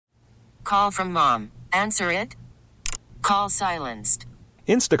Call from mom. Answer it. Call silenced.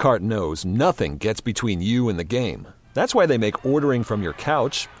 Instacart knows nothing gets between you and the game. That's why they make ordering from your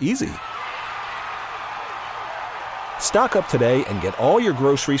couch easy. Stock up today and get all your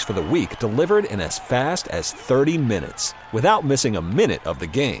groceries for the week delivered in as fast as 30 minutes without missing a minute of the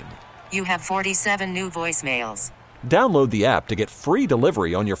game. You have 47 new voicemails. Download the app to get free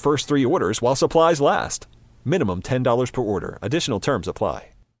delivery on your first 3 orders while supplies last. Minimum $10 per order. Additional terms apply.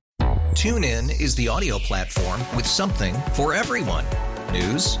 TuneIn is the audio platform with something for everyone.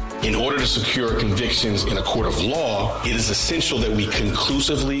 News. In order to secure convictions in a court of law, it is essential that we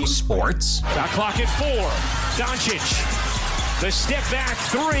conclusively. Sports. Got clock at 4. Doncic. The step back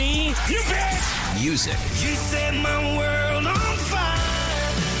 3. You bet. Music. You set my world on fire.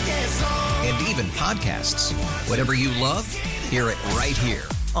 Yes, and even podcasts. Whatever you love, hear it right here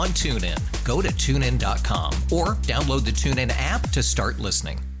on TuneIn. Go to TuneIn.com or download the TuneIn app to start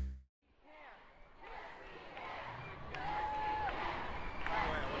listening.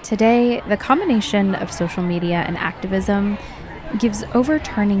 Today, the combination of social media and activism gives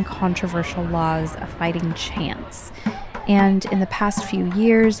overturning controversial laws a fighting chance. And in the past few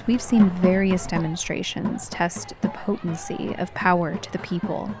years, we've seen various demonstrations test the potency of power to the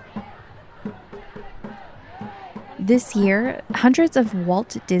people. This year, hundreds of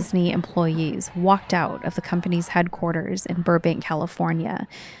Walt Disney employees walked out of the company's headquarters in Burbank, California,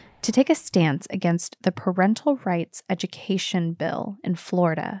 to take a stance against the Parental Rights Education Bill in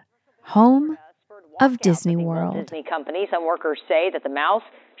Florida, home of Disney World. Disney company. Some workers say that the mouse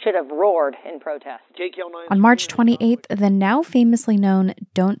should have roared in protest. On March 28th, the now famously known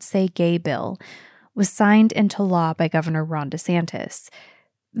Don't Say Gay bill was signed into law by Governor Ron DeSantis.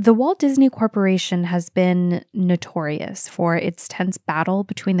 The Walt Disney Corporation has been notorious for its tense battle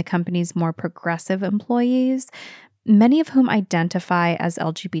between the company's more progressive employees, many of whom identify as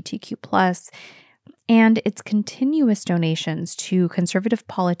LGBTQ+, and its continuous donations to conservative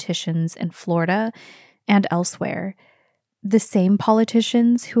politicians in Florida and elsewhere, the same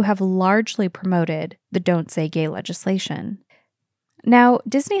politicians who have largely promoted the Don't Say Gay legislation. Now,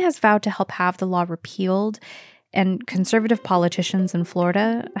 Disney has vowed to help have the law repealed, and conservative politicians in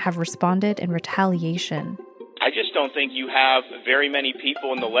Florida have responded in retaliation. I just don't think you have very many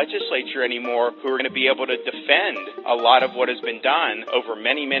people in the legislature anymore who are going to be able to defend a lot of what has been done over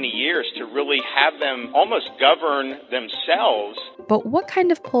many, many years to really have them almost govern themselves. But what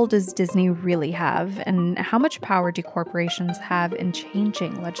kind of pull does Disney really have, and how much power do corporations have in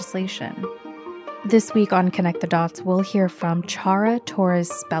changing legislation? This week on Connect the Dots, we'll hear from Chara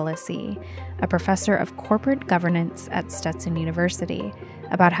Torres-Spelliscy, a professor of corporate governance at Stetson University,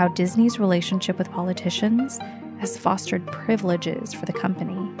 about how Disney's relationship with politicians has fostered privileges for the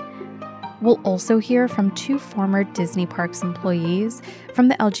company. We'll also hear from 2 former Disney Parks employees from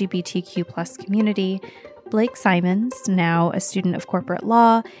the LGBTQ+ community, Blake Simons, now a student of corporate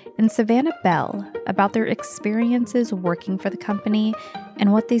law, and Savannah Bell, about their experiences working for the company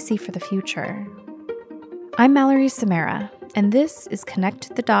and what they see for the future. I'm Mallory Samara, and this is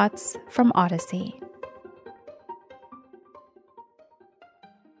Connect the Dots from Odyssey.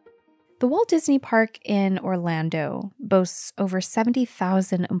 The Walt Disney Park in Orlando boasts over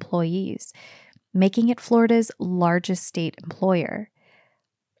 70,000 employees, making it Florida's largest state employer.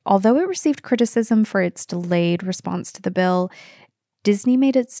 Although it received criticism for its delayed response to the bill, Disney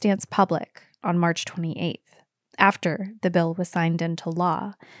made its stance public on March 28th, after the bill was signed into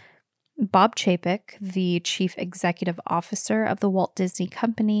law. Bob Chapek, the chief executive officer of the Walt Disney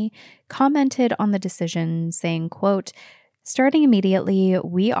Company, commented on the decision, saying, quote, "Starting immediately,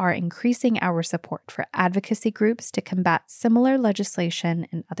 we are increasing our support for advocacy groups to combat similar legislation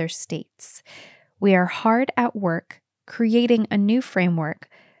in other states. We are hard at work creating a new framework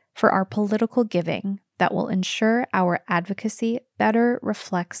for our political giving that will ensure our advocacy better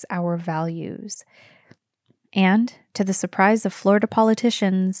reflects our values." And, to the surprise of Florida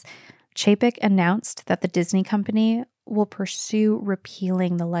politicians, Chapek announced that the Disney Company will pursue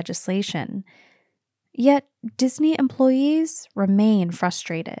repealing the legislation. Yet, Disney employees remain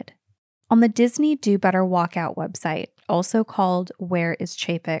frustrated. On the Disney Do Better Walkout website, also called Where is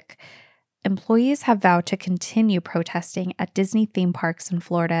Chapek?, employees have vowed to continue protesting at Disney theme parks in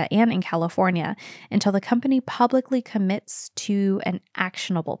Florida and in California until the company publicly commits to an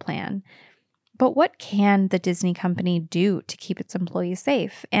actionable plan. But what can the Disney Company do to keep its employees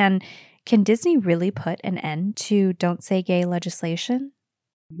safe? And can Disney really put an end to Don't Say Gay legislation?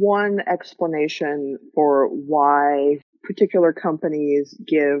 One explanation for why particular companies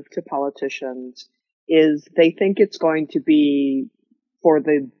give to politicians is they think it's going to be for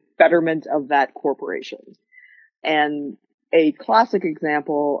the betterment of that corporation. And A classic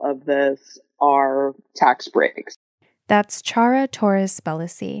example of this are tax breaks. That's Chara Torres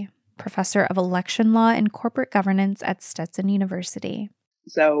Spelliscy, professor of election law and corporate governance at Stetson University.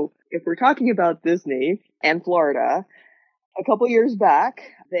 So if we're talking about Disney and Florida, a couple years back,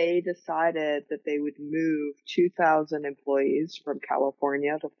 they decided that they would move 2,000 employees from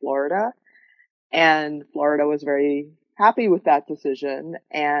California to Florida. And Florida was very happy with that decision.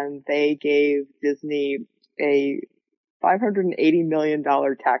 And they gave Disney a $580 million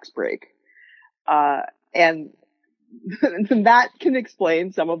tax break. And that can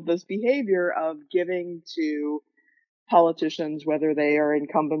explain some of this behavior of giving to politicians, whether they are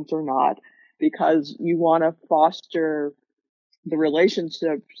incumbents or not, because you want to foster the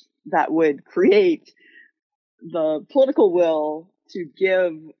relationships that would create the political will to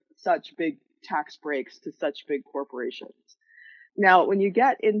give such big tax breaks to such big corporations. Now, when you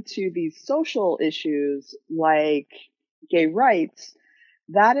get into these social issues like gay rights,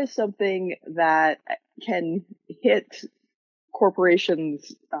 that is something that can hit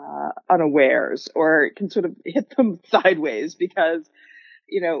corporations unawares, or it can sort of hit them sideways because,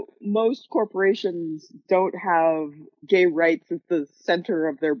 most corporations don't have gay rights at the center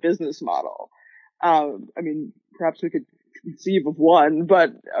of their business model. Perhaps we could conceive of one,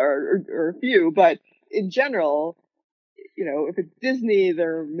 or a few, but in general, if it's Disney,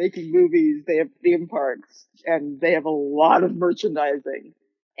 they're making movies, they have theme parks, and they have a lot of merchandising.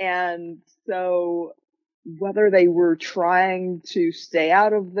 And so whether they were trying to stay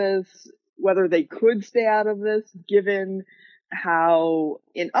out of this, whether they could stay out of this, given how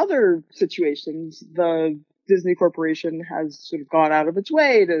in other situations the Disney Corporation has sort of gone out of its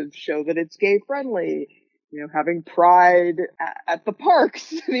way to show that it's gay friendly, having pride at the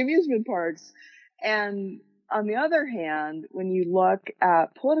parks, the amusement parks. And on the other hand, when you look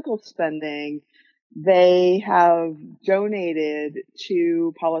at political spending, they have donated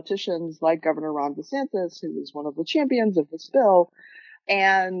to politicians like Governor Ron DeSantis, who was one of the champions of this bill.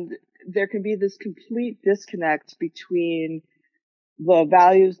 And there can be this complete disconnect between the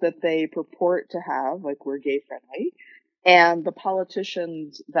values that they purport to have, like we're gay friendly, and the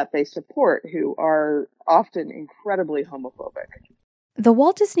politicians that they support, who are often incredibly homophobic. The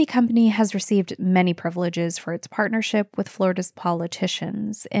Walt Disney Company has received many privileges for its partnership with Florida's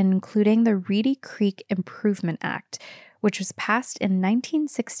politicians, including the Reedy Creek Improvement Act, which was passed in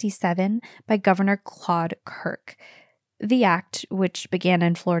 1967 by Governor Claude Kirk. The act, which began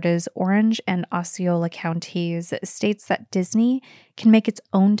in Florida's Orange and Osceola counties, states that Disney can make its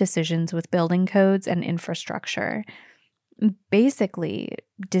own decisions with building codes and infrastructure. Basically,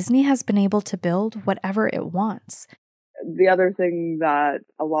 Disney has been able to build whatever it wants. The other thing that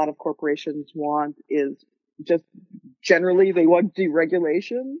a lot of corporations want is just generally they want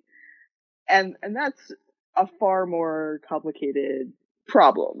deregulation. And that's a far more complicated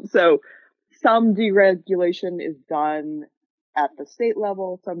problem. So some deregulation is done at the state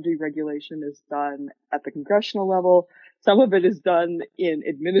level. Some deregulation is done at the congressional level. Some of it is done in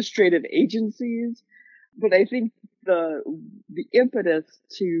administrative agencies. But I think the impetus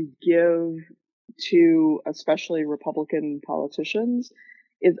to give to especially Republican politicians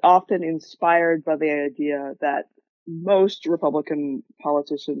is often inspired by the idea that most Republican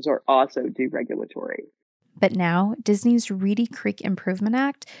politicians are also deregulatory. But now, Disney's Reedy Creek Improvement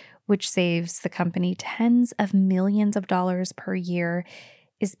Act, which saves the company tens of millions of dollars per year,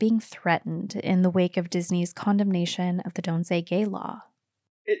 is being threatened in the wake of Disney's condemnation of the Don't Say Gay law.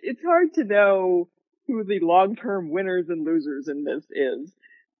 It's hard to know who the long-term winners and losers in this is.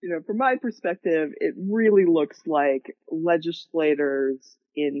 From my perspective, it really looks like legislators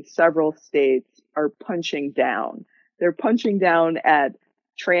in several states are punching down. They're punching down at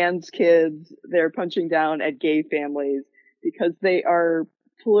trans kids. They're punching down at gay families because they are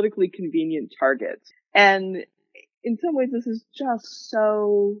politically convenient targets. And in some ways, this is just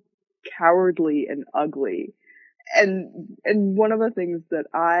so cowardly and ugly. And one of the things that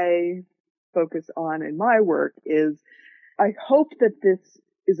I focus on in my work is I hope that this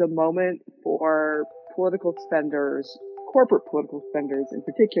is a moment for political spenders, corporate political spenders in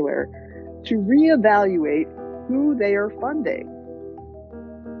particular, to reevaluate who they are funding.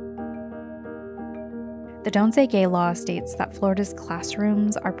 The Don't Say Gay law states that Florida's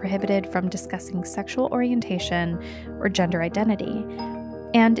classrooms are prohibited from discussing sexual orientation or gender identity.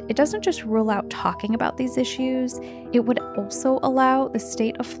 And it doesn't just rule out talking about these issues, it would also allow the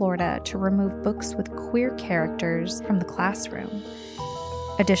state of Florida to remove books with queer characters from the classroom.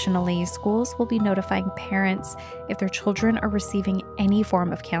 Additionally, schools will be notifying parents if their children are receiving any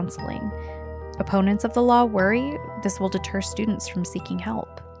form of counseling. Opponents of the law worry this will deter students from seeking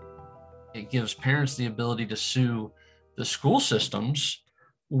help. It gives parents the ability to sue the school systems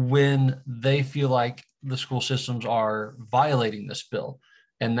when they feel like the school systems are violating this bill.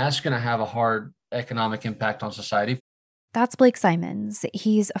 And that's going to have a hard economic impact on society. That's Blake Simons.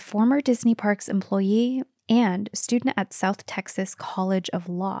 He's a former Disney Parks employee and student at South Texas College of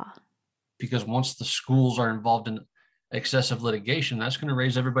Law. Because once the schools are involved in excessive litigation, that's going to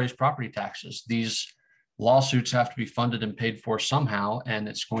raise everybody's property taxes. These lawsuits have to be funded and paid for somehow, and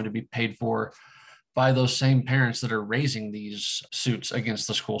it's going to be paid for by those same parents that are raising these suits against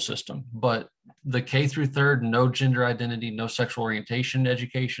the school system. But the K through third, no gender identity, no sexual orientation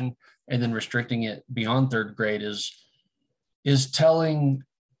education, and then restricting it beyond third grade is telling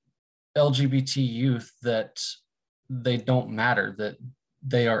LGBT youth that they don't matter, that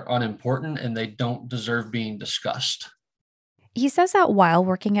they are unimportant and they don't deserve being discussed. He says that while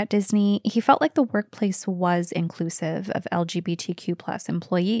working at Disney, he felt like the workplace was inclusive of LGBTQ+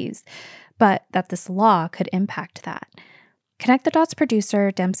 employees, but that this law could impact that. Connect the Dots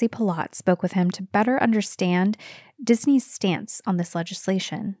producer Dempsey Palat spoke with him to better understand Disney's stance on this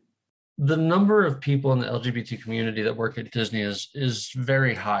legislation. The number of people in the LGBT community that work at Disney is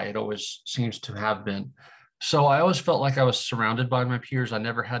very high. It always seems to have been. So I always felt like I was surrounded by my peers. I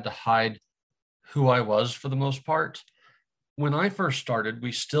never had to hide who I was for the most part. When I first started,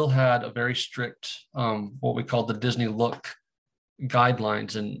 we still had a very strict, what we called the Disney Look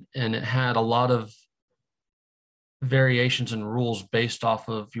guidelines, and it had a lot of variations and rules based off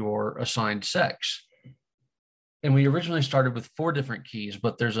of your assigned sex. And we originally started with 4 different keys,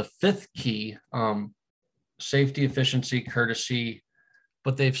 but there's a 5th key, safety, efficiency, courtesy,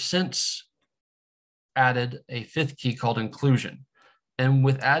 but they've since added a 5th key called inclusion. And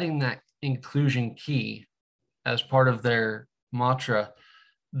with adding that inclusion key as part of their mantra,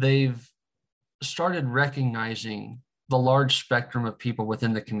 they've started recognizing the large spectrum of people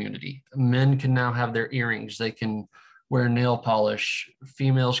within the community. Men can now have their earrings, they can wear nail polish,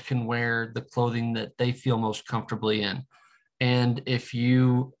 females can wear the clothing that they feel most comfortably in. And if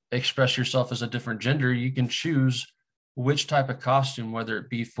you express yourself as a different gender, you can choose which type of costume, whether it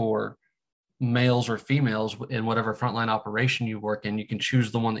be for males or females in whatever frontline operation you work in, you can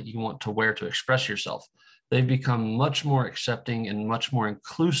choose the one that you want to wear to express yourself. They've become much more accepting and much more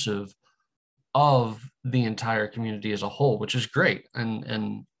inclusive of the entire community as a whole, which is great.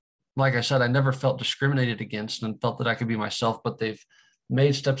 And like I said, I never felt discriminated against and felt that I could be myself, but they've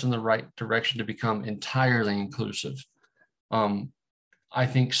made steps in the right direction to become entirely inclusive. I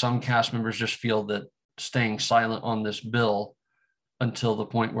think some cast members just feel that staying silent on this bill until the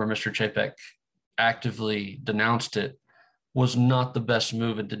point where Mr. Chapek actively denounced it was not the best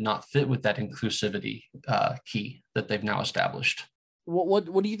move and did not fit with that inclusivity key that they've now established.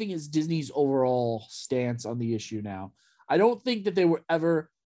 What do you think is Disney's overall stance on the issue now? I don't think that they were ever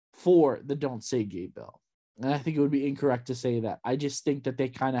for the Don't Say Gay bill. And I think it would be incorrect to say that. I just think that they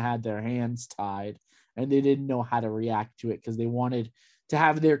kind of had their hands tied and they didn't know how to react to it because they wanted to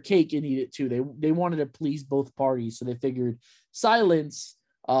have their cake and eat it too. They wanted to please both parties. So they figured silence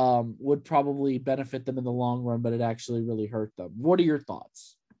would probably benefit them in the long run, but it actually really hurt them. What are your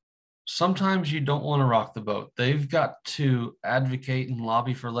thoughts? Sometimes you don't want to rock the boat. They've got to advocate and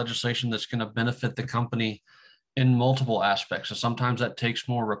lobby for legislation that's going to benefit the company in multiple aspects. So sometimes that takes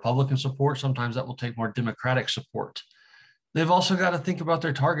more Republican support. Sometimes that will take more Democratic support. They've also got to think about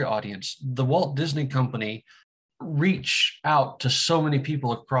their target audience. The Walt Disney Company reach out to so many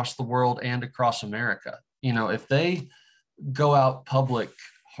people across the world and across America. You know, if they go out public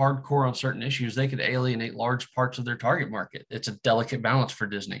hardcore on certain issues, they could alienate large parts of their target market. It's a delicate balance for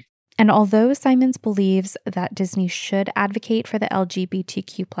Disney. And although Simons believes that Disney should advocate for the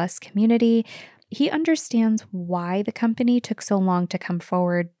LGBTQ+ community, he understands why the company took so long to come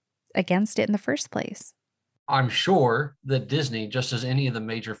forward against it in the first place. I'm sure that Disney, just as any of the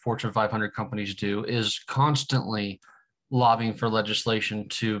major Fortune 500 companies do, is constantly lobbying for legislation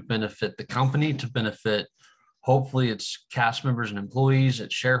to benefit the company, to benefit hopefully its cast members and employees,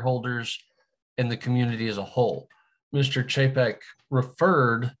 its shareholders, and the community as a whole. Mr. Chapek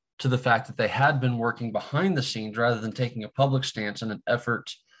referred to the fact that they had been working behind the scenes rather than taking a public stance in an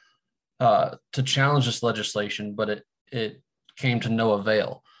effort to challenge this legislation, but it came to no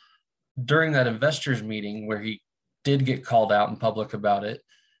avail. During that investors meeting where he did get called out in public about it,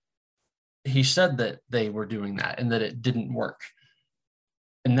 he said that they were doing that and that it didn't work.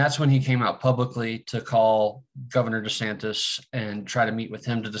 And that's when he came out publicly to call Governor DeSantis and try to meet with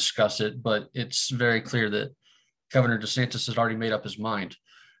him to discuss it. But it's very clear that Governor DeSantis has already made up his mind.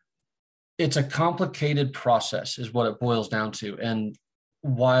 It's a complicated process is what it boils down to. And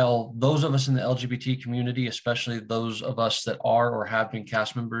while those of us in the LGBT community, especially those of us that are or have been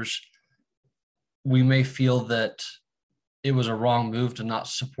cast members, we may feel that it was a wrong move to not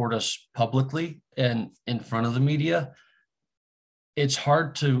support us publicly and in front of the media. It's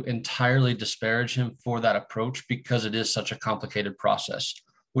hard to entirely disparage him for that approach because it is such a complicated process.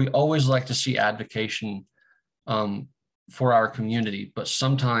 We always like to see advocacy for our community, but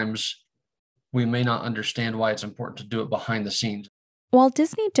sometimes we may not understand why it's important to do it behind the scenes. While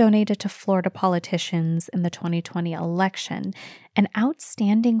Disney donated to Florida politicians in the 2020 election an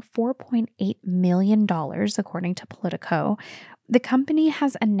outstanding $4.8 million, according to Politico, the company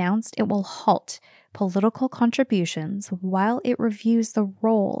has announced it will halt political contributions while it reviews the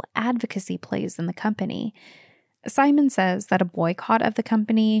role advocacy plays in the company. Simon says that a boycott of the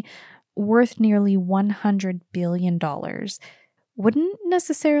company, worth nearly $100 billion, wouldn't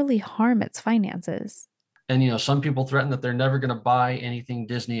necessarily harm its finances. And, some people threaten that they're never going to buy anything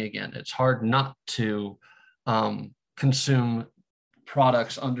Disney again. It's hard not to consume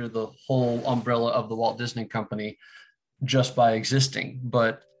products under the whole umbrella of the Walt Disney Company just by existing.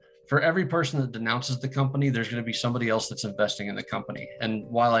 But for every person that denounces the company, there's going to be somebody else that's investing in the company. And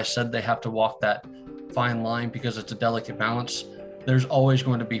while I said they have to walk that fine line because it's a delicate balance, there's always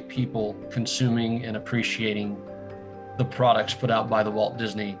going to be people consuming and appreciating the products put out by the Walt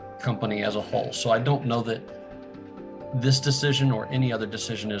Disney Company as a whole. So I don't know that this decision or any other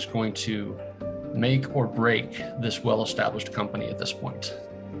decision is going to make or break this well-established company at this point.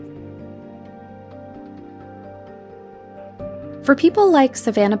 For people like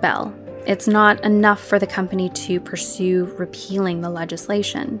Savannah Bell, it's not enough for the company to pursue repealing the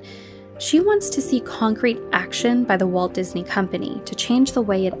legislation. She wants to see concrete action by the Walt Disney Company to change the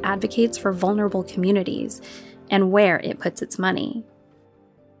way it advocates for vulnerable communities and where it puts its money.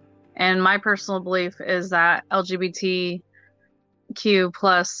 And my personal belief is that LGBTQ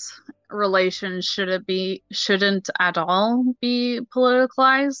plus relations shouldn't at all be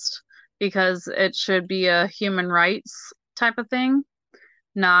politicalized, because it should be a human rights type of thing,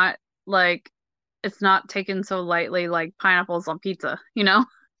 not like it's not taken so lightly like pineapples on pizza,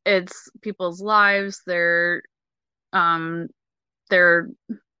 It's people's lives, their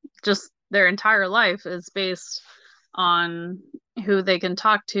entire life is based on who they can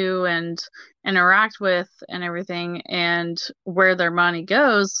talk to and interact with and everything, and where their money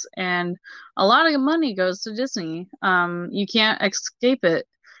goes. And a lot of money goes to Disney. You can't escape it.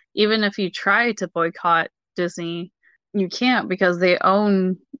 Even if you try to boycott Disney, you can't, because they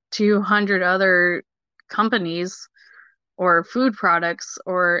own 200 other companies or food products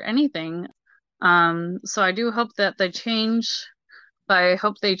or anything. So I do hope that they change, but I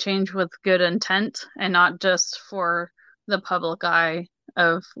hope they change with good intent and not just for the public eye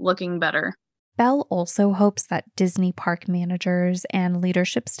of looking better. Bell also hopes that Disney park managers and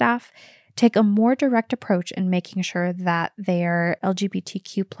leadership staff take a more direct approach in making sure that their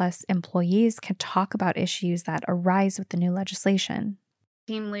LGBTQ plus employees can talk about issues that arise with the new legislation.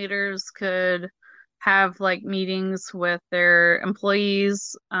 Team leaders could have meetings with their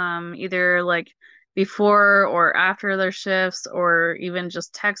employees, either before or after their shifts, or even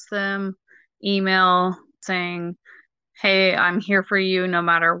just text them, email saying, hey, I'm here for you no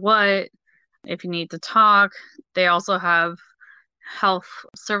matter what, if you need to talk. They also have health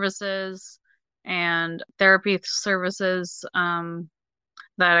services and therapy services that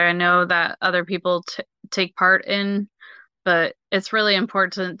I know that other people take part in. But it's really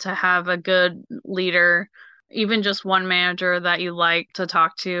important to have a good leader, even just one manager that you like to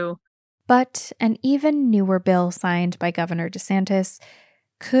talk to. But an even newer bill signed by Governor DeSantis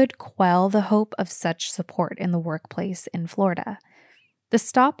could quell the hope of such support in the workplace in Florida. The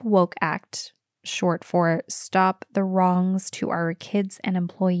Stop Woke Act, short for Stop the Wrongs to Our Kids and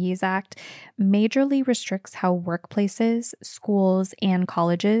Employees Act, majorly restricts how workplaces, schools, and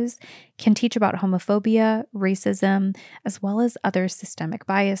colleges can teach about homophobia, racism, as well as other systemic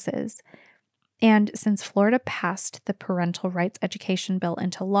biases. And since Florida passed the Parental Rights Education Bill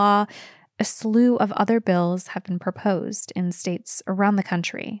into law, a slew of other bills have been proposed in states around the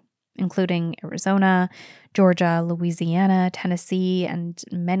country, including Arizona, Georgia, Louisiana, Tennessee, and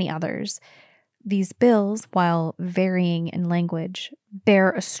many others. These bills, while varying in language,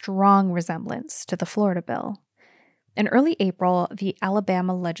 bear a strong resemblance to the Florida bill. In early April, the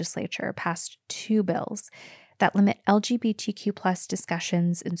Alabama legislature passed 2 bills that limit LGBTQ plus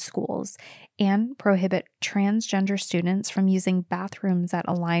discussions in schools and prohibit transgender students from using bathrooms that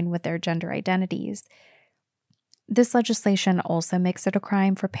align with their gender identities. This legislation also makes it a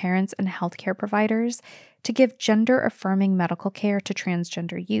crime for parents and healthcare providers to give gender-affirming medical care to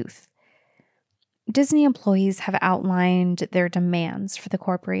transgender youth. Disney employees have outlined their demands for the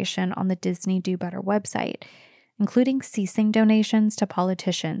corporation on the Disney Do Better website, including ceasing donations to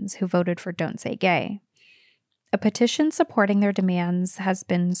politicians who voted for Don't Say Gay. A petition supporting their demands has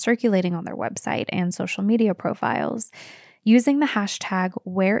been circulating on their website and social media profiles using the hashtag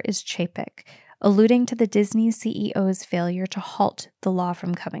 #WhereIsChapek, alluding to the Disney CEO's failure to halt the law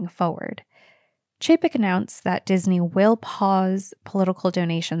from coming forward. Chapek announced that Disney will pause political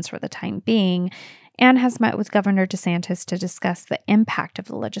donations for the time being and has met with Governor DeSantis to discuss the impact of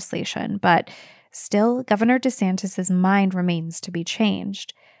the legislation, but still, Governor DeSantis' mind remains to be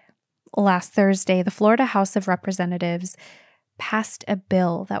changed. Last Thursday, the Florida House of Representatives passed a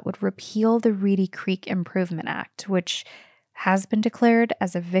bill that would repeal the Reedy Creek Improvement Act, which has been declared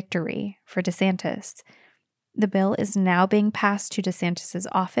as a victory for DeSantis. The bill is now being passed to DeSantis'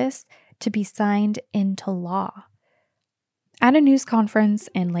 office to be signed into law. At a news conference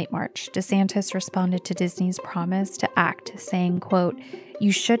in late March, DeSantis responded to Disney's promise to act, saying, quote,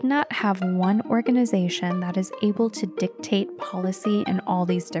 "You should not have one organization that is able to dictate policy in all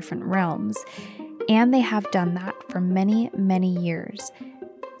these different realms, and they have done that for many, many years.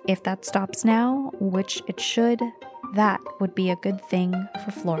 If that stops now, which it should, that would be a good thing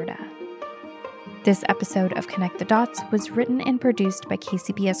for Florida." This episode of Connect the Dots was written and produced by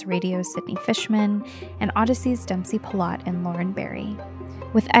KCBS Radio's Sydney Fishman and Odyssey's Dempsey Palat and Lauren Berry,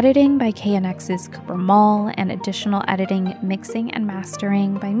 with editing by KNX's Cooper Mall and additional editing, mixing, and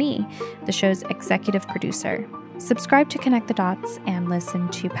mastering by me, the show's executive producer. Subscribe to Connect the Dots and listen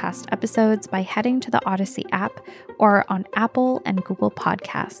to past episodes by heading to the Odyssey app or on Apple and Google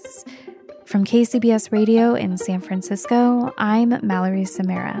Podcasts. From KCBS Radio in San Francisco, I'm Mallory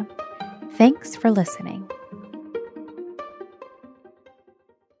Samara. Thanks for listening.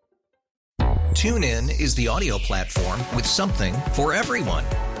 TuneIn is the audio platform with something for everyone.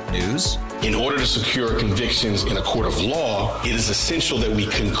 News. In order to secure convictions in a court of law, it is essential that we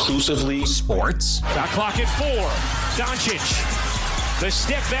conclusively. Sports. Shot clock at 4. Doncic. The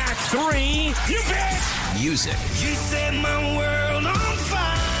step back 3. You bet. Music. You set my world on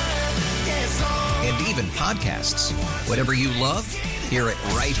fire. Yes, and even podcasts. Whatever you love, hear it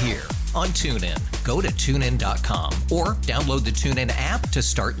right here on TuneIn. Go to TuneIn.com or download the TuneIn app to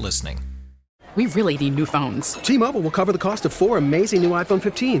start listening. We really need new phones. T-Mobile will cover the cost of 4 amazing new iPhone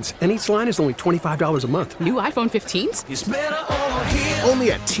 15s, and each line is only $25 a month. New iPhone 15s? It's better over here.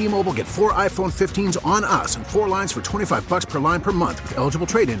 Only at T-Mobile, get 4 iPhone 15s on us and 4 lines for $25 per line per month with eligible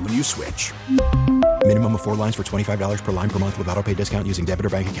trade-in when you switch. Minimum of 4 lines for $25 per line per month with autopay discount using debit or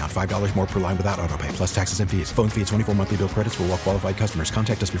bank account. $5 more per line without autopay, plus taxes and fees. Phone fee at 24 monthly bill credits for well-qualified customers.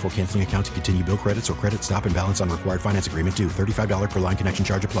 Contact us before canceling account to continue bill credits or credit stop and balance on required finance agreement due. $35 per line connection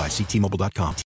charge applies. See T-Mobile.com.